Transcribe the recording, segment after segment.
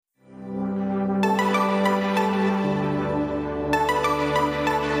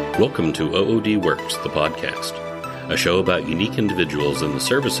Welcome to OOD Works, the podcast, a show about unique individuals and the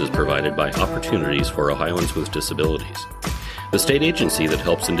services provided by Opportunities for Ohioans with Disabilities, the state agency that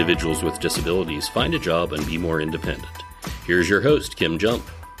helps individuals with disabilities find a job and be more independent. Here's your host, Kim Jump.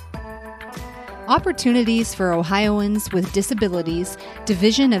 Opportunities for Ohioans with Disabilities,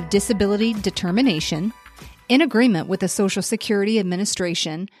 Division of Disability Determination, in agreement with the Social Security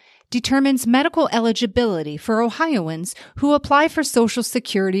Administration, determines medical eligibility for Ohioans who apply for Social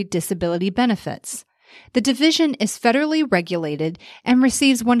Security disability benefits. The division is federally regulated and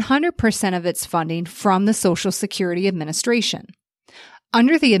receives 100% of its funding from the Social Security Administration.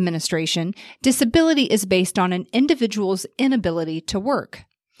 Under the administration, disability is based on an individual's inability to work.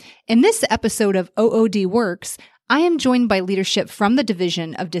 In this episode of OOD Works, I am joined by leadership from the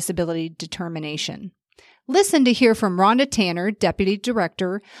Division of Disability Determination. Listen to hear from Rhonda Tanner, Deputy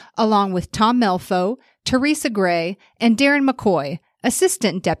Director, along with Tom Melfo, Teresa Gray, and Darren McCoy,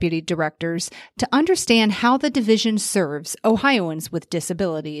 Assistant Deputy Directors, to understand how the division serves Ohioans with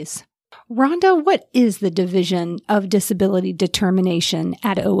disabilities. Rhonda, what is the Division of Disability Determination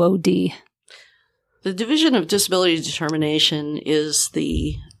at OOD? The Division of Disability Determination is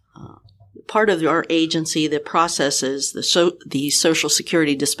the part of our agency that processes the Social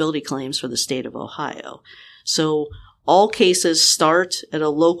Security disability claims for the state of Ohio. So all cases start at a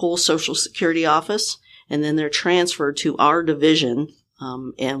local Social Security office, and then they're transferred to our division,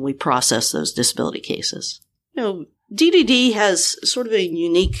 and we process those disability cases. DDD has sort of a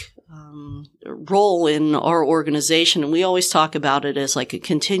unique role in our organization, and we always talk about it as like a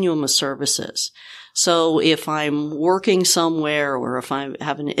continuum of services. So if I'm working somewhere or if I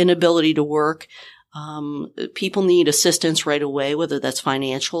have an inability to work, people need assistance right away, whether that's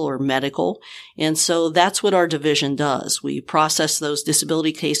financial or medical. And so that's what our division does. We process those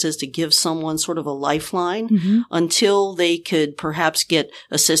disability cases to give someone sort of a lifeline until they could perhaps get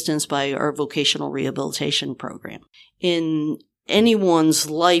assistance by our vocational rehabilitation program. In anyone's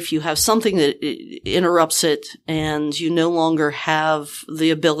life, you have something that interrupts it and you no longer have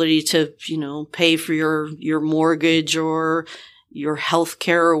the ability to, pay for your mortgage or your health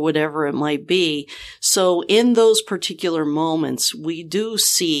care or whatever it might be. So in those particular moments, we do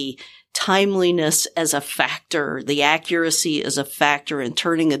see timeliness as a factor, the accuracy as a factor in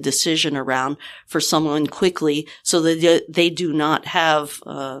turning a decision around for someone quickly so that they do not have,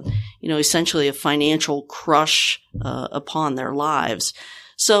 essentially a financial crush upon their lives.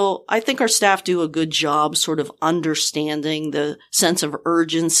 So I think our staff do a good job sort of understanding the sense of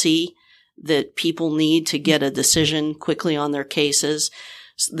urgency that people need to get a decision quickly on their cases.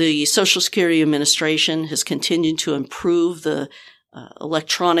 The Social Security Administration has continued to improve the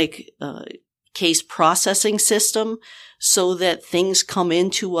electronic case processing system so that things come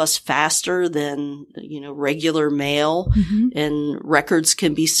into us faster than, regular mail, and records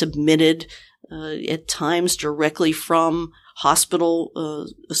can be submitted at times directly from hospital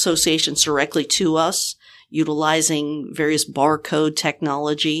associations directly to us, utilizing various barcode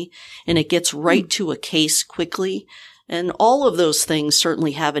technology, and it gets right to a case quickly. And all of those things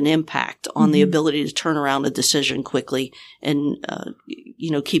certainly have an impact on the ability to turn around a decision quickly and,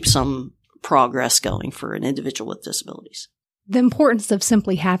 keep some progress going for an individual with disabilities. The importance of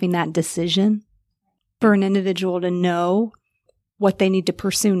simply having that decision for an individual to know what they need to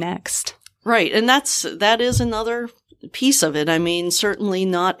pursue next. Right. And that is another piece of it. I mean, certainly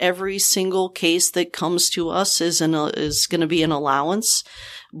not every single case that comes to us is going to be an allowance,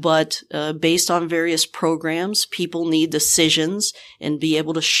 but based on various programs, people need decisions and be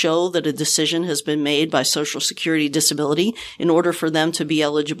able to show that a decision has been made by Social Security disability in order for them to be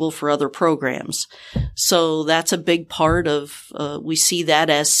eligible for other programs. So that's a big part of, we see that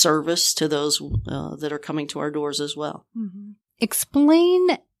as service to those that are coming to our doors as well. Explain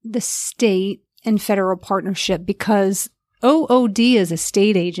the state and federal partnership, because OOD is a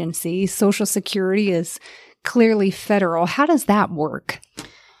state agency, Social Security is clearly federal. How does that work?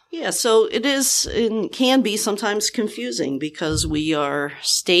 Yeah, so it is and can be sometimes confusing because we are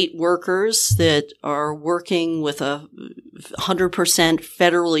state workers that are working with a 100%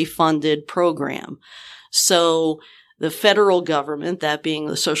 federally funded program. So the federal government, that being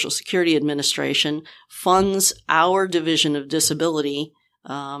the Social Security Administration, funds our Division of Disability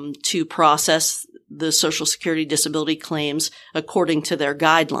to process the Social Security disability claims according to their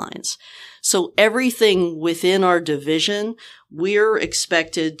guidelines. So everything within our division, we're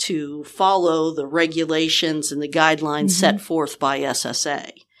expected to follow the regulations and the guidelines set forth by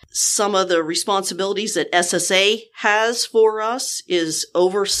SSA. Some of the responsibilities that SSA has for us is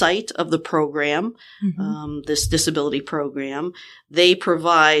oversight of the program, this disability program. They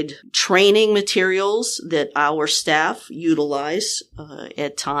provide training materials that our staff utilize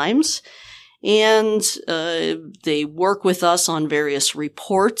at times, and they work with us on various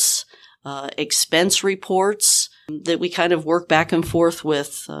reports, expense reports that we kind of work back and forth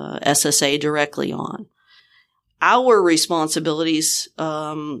with SSA directly on. Our responsibilities,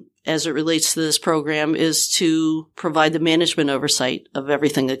 as it relates to this program, is to provide the management oversight of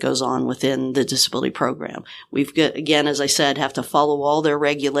everything that goes on within the disability program. We've got, again, as I said, have to follow all their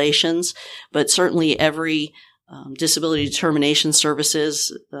regulations, but certainly every disability determination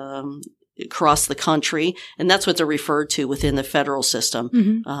services across the country, and that's what they're referred to within the federal system.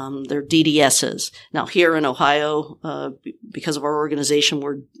 They're DDSs. Now, here in Ohio, because of our organization,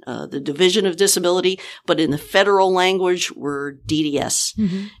 we're the Division of Disability, but in the federal language, we're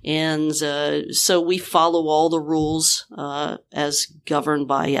DDS. And so we follow all the rules as governed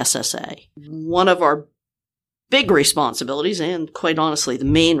by SSA. One of our big responsibilities, and quite honestly, the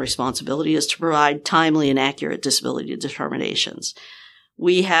main responsibility, is to provide timely and accurate disability determinations.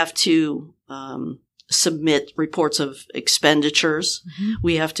 We have to submit reports of expenditures.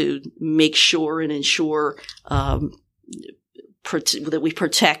 We have to make sure and ensure that we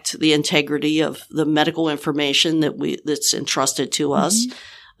protect the integrity of the medical information that's entrusted to us.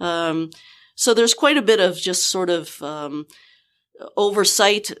 So there's quite a bit of just sort of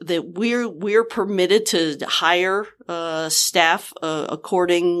oversight that we're permitted to hire staff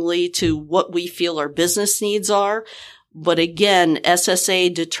accordingly to what we feel our business needs are. But again,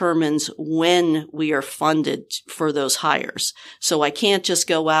 SSA determines when we are funded for those hires. So I can't just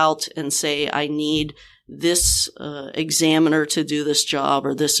go out and say, I need this examiner to do this job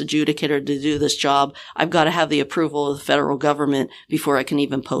or this adjudicator to do this job. I've got to have the approval of the federal government before I can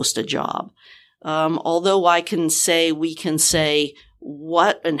even post a job. Although we can say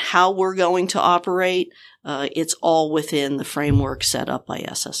what and how we're going to operate, it's all within the framework set up by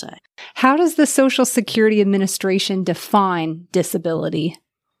SSA. How does the Social Security Administration define disability?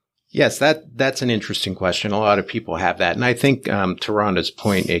 Yes, that's an interesting question. A lot of people have that. And I think, to Rhonda's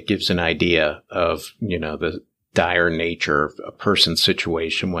point, it gives an idea of, the dire nature of a person's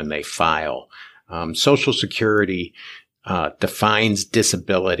situation when they file. Social Security defines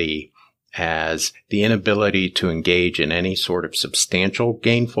disability as the inability to engage in any sort of substantial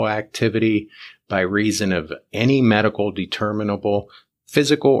gainful activity by reason of any medical determinable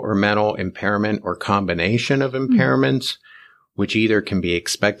physical or mental impairment or combination of impairments, which either can be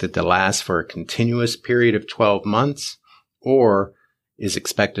expected to last for a continuous period of 12 months or is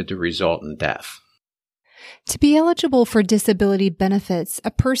expected to result in death. To be eligible for disability benefits,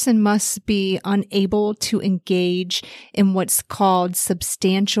 a person must be unable to engage in what's called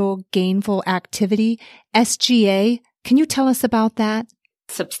substantial gainful activity, SGA. Can you tell us about that?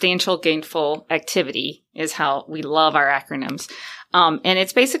 Substantial gainful activity is how we love our acronyms. And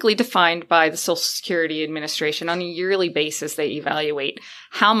it's basically defined by the Social Security Administration. On a yearly basis, they evaluate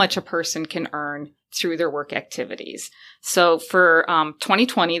how much a person can earn through their work activities. So for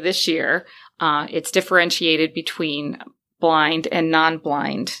 2020, this year, it's differentiated between blind and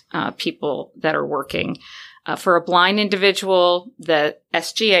non-blind people that are working. For a blind individual, the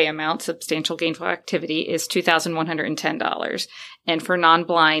SGA amount, substantial gainful activity, is $2,110. And for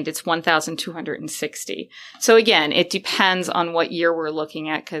non-blind, it's $1,260. So again, it depends on what year we're looking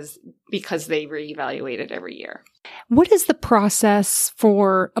at because they reevaluate it every year. What is the process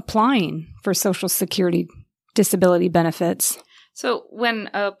for applying for Social Security disability benefits? So when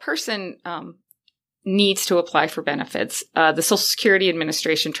a person needs to apply for benefits, the Social Security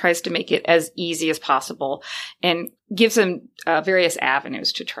Administration tries to make it as easy as possible and gives them various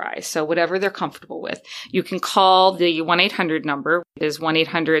avenues to try. So whatever they're comfortable with. You can call the 1-800 number. It is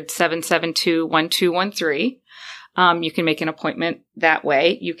 1-800-772-1213. You can make an appointment that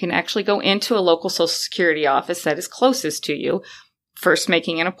way. You can actually go into a local Social Security office that is closest to you, first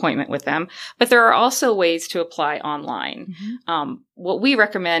making an appointment with them. But there are also ways to apply online. What we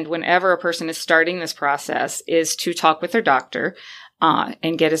recommend whenever a person is starting this process is to talk with their doctor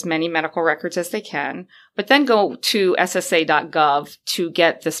and get as many medical records as they can, but then go to ssa.gov to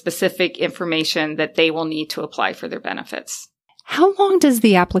get the specific information that they will need to apply for their benefits. How long does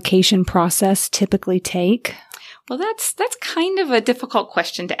the application process typically take? Well, that's kind of a difficult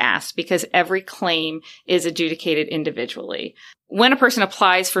question to ask because every claim is adjudicated individually. When a person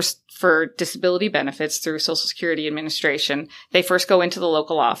applies for disability benefits through Social Security Administration, they first go into the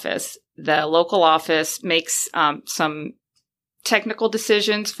local office. The local office makes some technical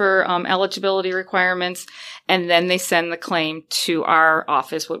decisions for eligibility requirements, and then they send the claim to our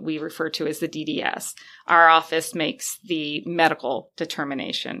office, what we refer to as the DDS. Our office makes the medical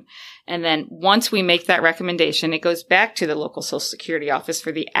determination. And then once we make that recommendation, it goes back to the local Social Security office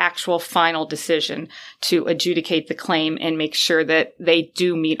for the actual final decision to adjudicate the claim and make sure that they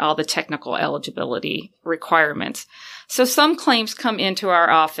do meet all the technical eligibility requirements. So some claims come into our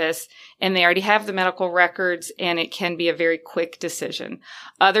office and they already have the medical records, and it can be a very quick decision.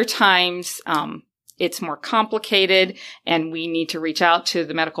 Other times, it's more complicated and we need to reach out to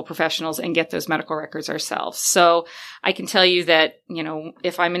the medical professionals and get those medical records ourselves. So I can tell you that,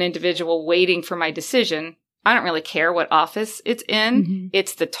 if I'm an individual waiting for my decision, I don't really care what office it's in. Mm-hmm.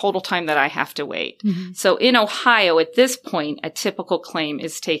 It's the total time that I have to wait. Mm-hmm. So in Ohio, at this point, a typical claim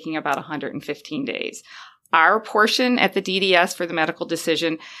is taking about 115 days. Our portion at the DDS for the medical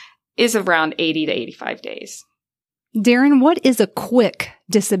decision is around 80 to 85 days. Darren, what is a quick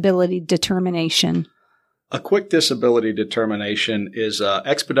disability determination? A quick disability determination is an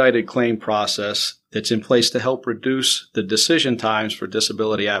expedited claim process that's in place to help reduce the decision times for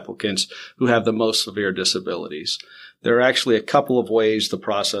disability applicants who have the most severe disabilities. There are actually a couple of ways the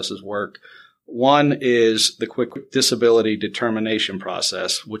processes work. One is the quick disability determination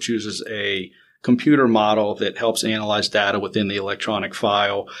process, which uses a computer model that helps analyze data within the electronic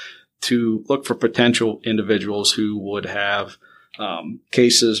file to look for potential individuals who would have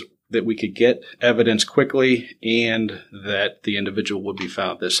cases that we could get evidence quickly and that the individual would be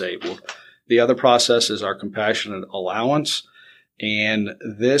found disabled. The other process is our compassionate allowance, and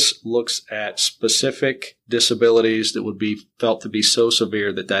this looks at specific disabilities that would be felt to be so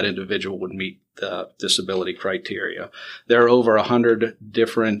severe that that individual would meet the disability criteria. There are over 100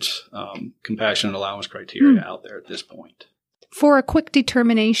 different compassionate allowance criteria out there at this point. For a quick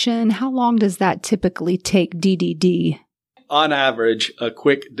determination, how long does that typically take DDD? On average, a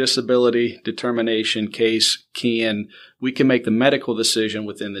quick disability determination case we can make the medical decision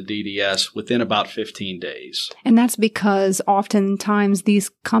within the DDS within about 15 days. And that's because oftentimes these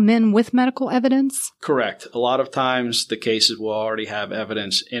come in with medical evidence? Correct. A lot of times the cases will already have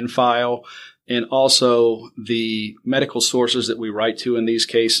evidence in file, and also the medical sources that we write to in these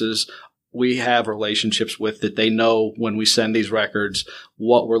cases, we have relationships with that they know when we send these records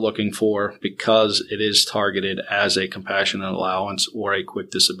what we're looking for because it is targeted as a compassionate allowance or a quick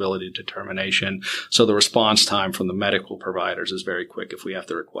disability determination. So the response time from the medical providers is very quick if we have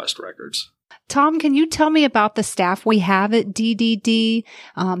to request records. Tom, can you tell me about the staff we have at DDD,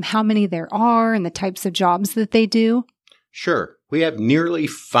 how many there are and the types of jobs that they do? Sure. We have nearly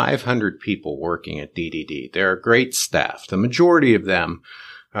 500 people working at DDD. They're a great staff. The majority of them,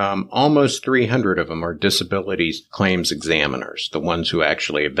 almost 300 of them, are disability claims examiners, the ones who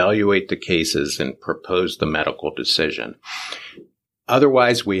actually evaluate the cases and propose the medical decision.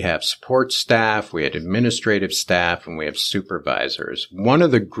 Otherwise, we have support staff, we have administrative staff, and we have supervisors. One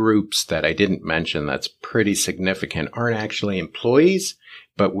of the groups that I didn't mention that's pretty significant aren't actually employees,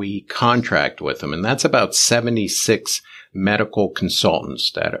 but we contract with them, and that's about 76 medical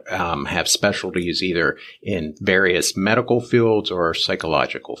consultants that have specialties either in various medical fields or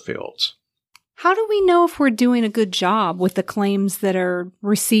psychological fields. How do we know if we're doing a good job with the claims that are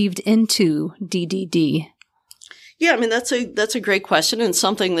received into DDD? Yeah, I mean, that's a great question and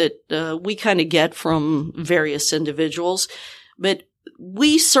something that we kind of get from various individuals. But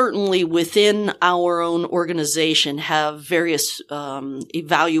we certainly within our own organization have various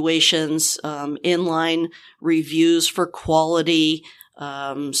evaluations, inline reviews for quality,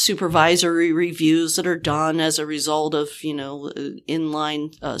 supervisory reviews that are done as a result of,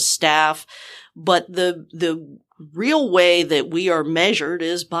 inline staff. But the real way that we are measured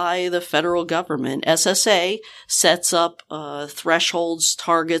is by the federal government. SSA sets up thresholds,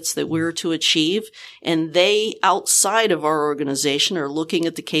 targets that we're to achieve, and they, outside of our organization, are looking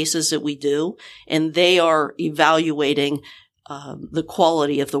at the cases that we do, and they are evaluating the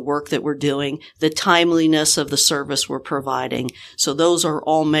quality of the work that we're doing, the timeliness of the service we're providing. So those are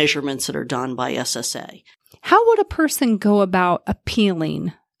all measurements that are done by SSA. How would a person go about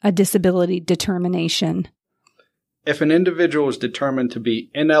appealing a disability determination? If an individual is determined to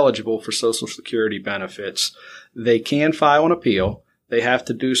be ineligible for Social Security benefits, they can file an appeal. They have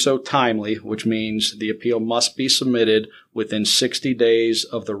to do so timely, which means the appeal must be submitted within 60 days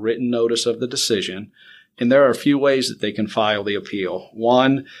of the written notice of the decision. And there are a few ways that they can file the appeal.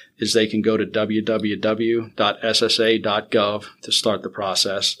 One is they can go to www.ssa.gov to start the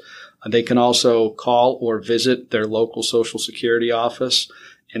process. They can also call or visit their local Social Security office.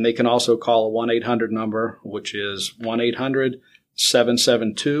 And they can also call a 1-800 number, which is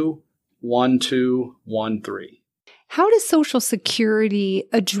 1-800-772-1213. How does Social Security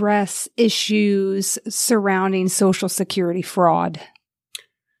address issues surrounding Social Security fraud?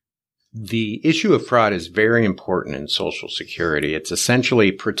 The issue of fraud is very important in Social Security. It's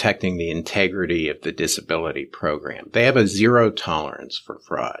essentially protecting the integrity of the disability program. They have a zero tolerance for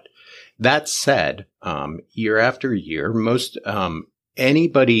fraud. That said, year after year, most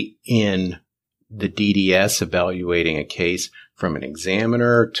anybody in the DDS evaluating a case, from an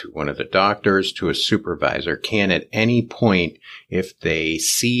examiner to one of the doctors to a supervisor, can at any point, if they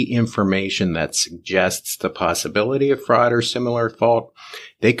see information that suggests the possibility of fraud or similar fault,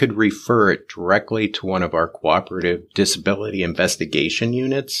 they could refer it directly to one of our cooperative disability investigation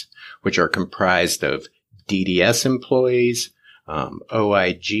units, which are comprised of DDS employees,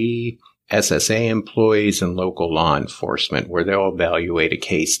 OIG, SSA employees, and local law enforcement, where they'll evaluate a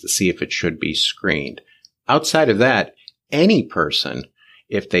case to see if it should be screened. Outside of that, any person,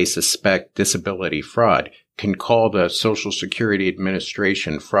 if they suspect disability fraud, can call the Social Security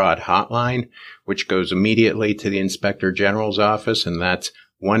Administration fraud hotline, which goes immediately to the Inspector General's office, and that's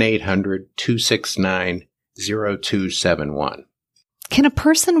 1-800-269-0271. Can a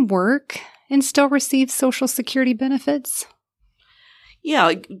person work and still receive Social Security benefits?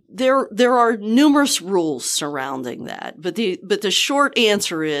 Yeah, there are numerous rules surrounding that, but the short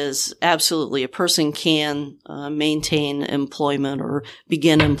answer is absolutely a person can maintain employment or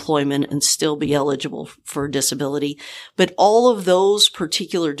begin employment and still be eligible for disability. But all of those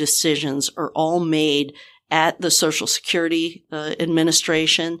particular decisions are all made at the Social Security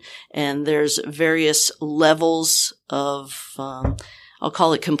Administration, and there's various levels of I'll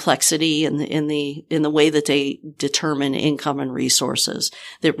call it complexity in the way that they determine income and resources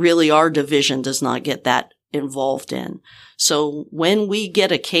that really our division does not get that involved in. So when we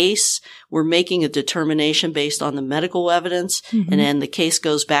get a case, we're making a determination based on the medical evidence, and then the case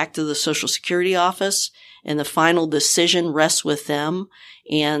goes back to the Social Security office, and the final decision rests with them,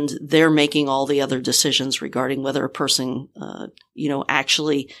 and they're making all the other decisions regarding whether a person,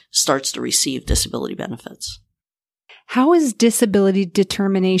 actually starts to receive disability benefits. How is disability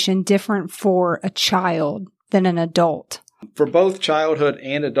determination different for a child than an adult? For both childhood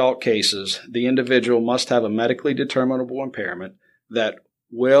and adult cases, the individual must have a medically determinable impairment that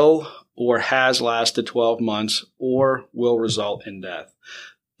will or has lasted 12 months or will result in death.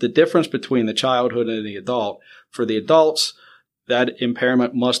 The difference between the childhood and the adult, for the adults, that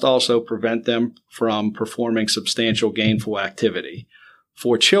impairment must also prevent them from performing substantial gainful activity.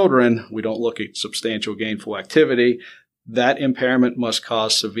 For children, we don't look at substantial gainful activity. That impairment must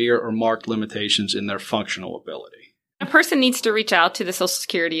cause severe or marked limitations in their functional ability. A person needs to reach out to the Social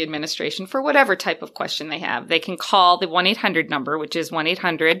Security Administration for whatever type of question they have. They can call the 1-800 number, which is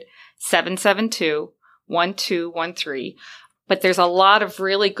 1-800-772-1213. But there's a lot of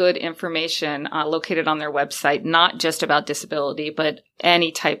really good information located on their website, not just about disability, but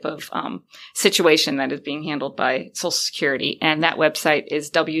any type of situation that is being handled by Social Security. And that website is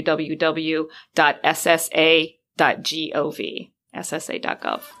www.ssa.gov,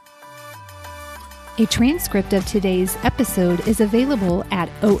 ssa.gov. A transcript of today's episode is available at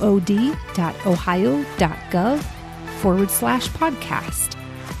ood.ohio.gov/podcast.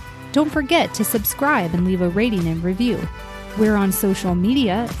 Don't forget to subscribe and leave a rating and review. We're on social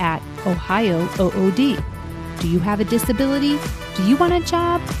media at Ohio OOD. Do you have a disability? Do you want a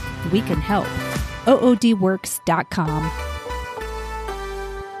job? We can help. oodworks.com.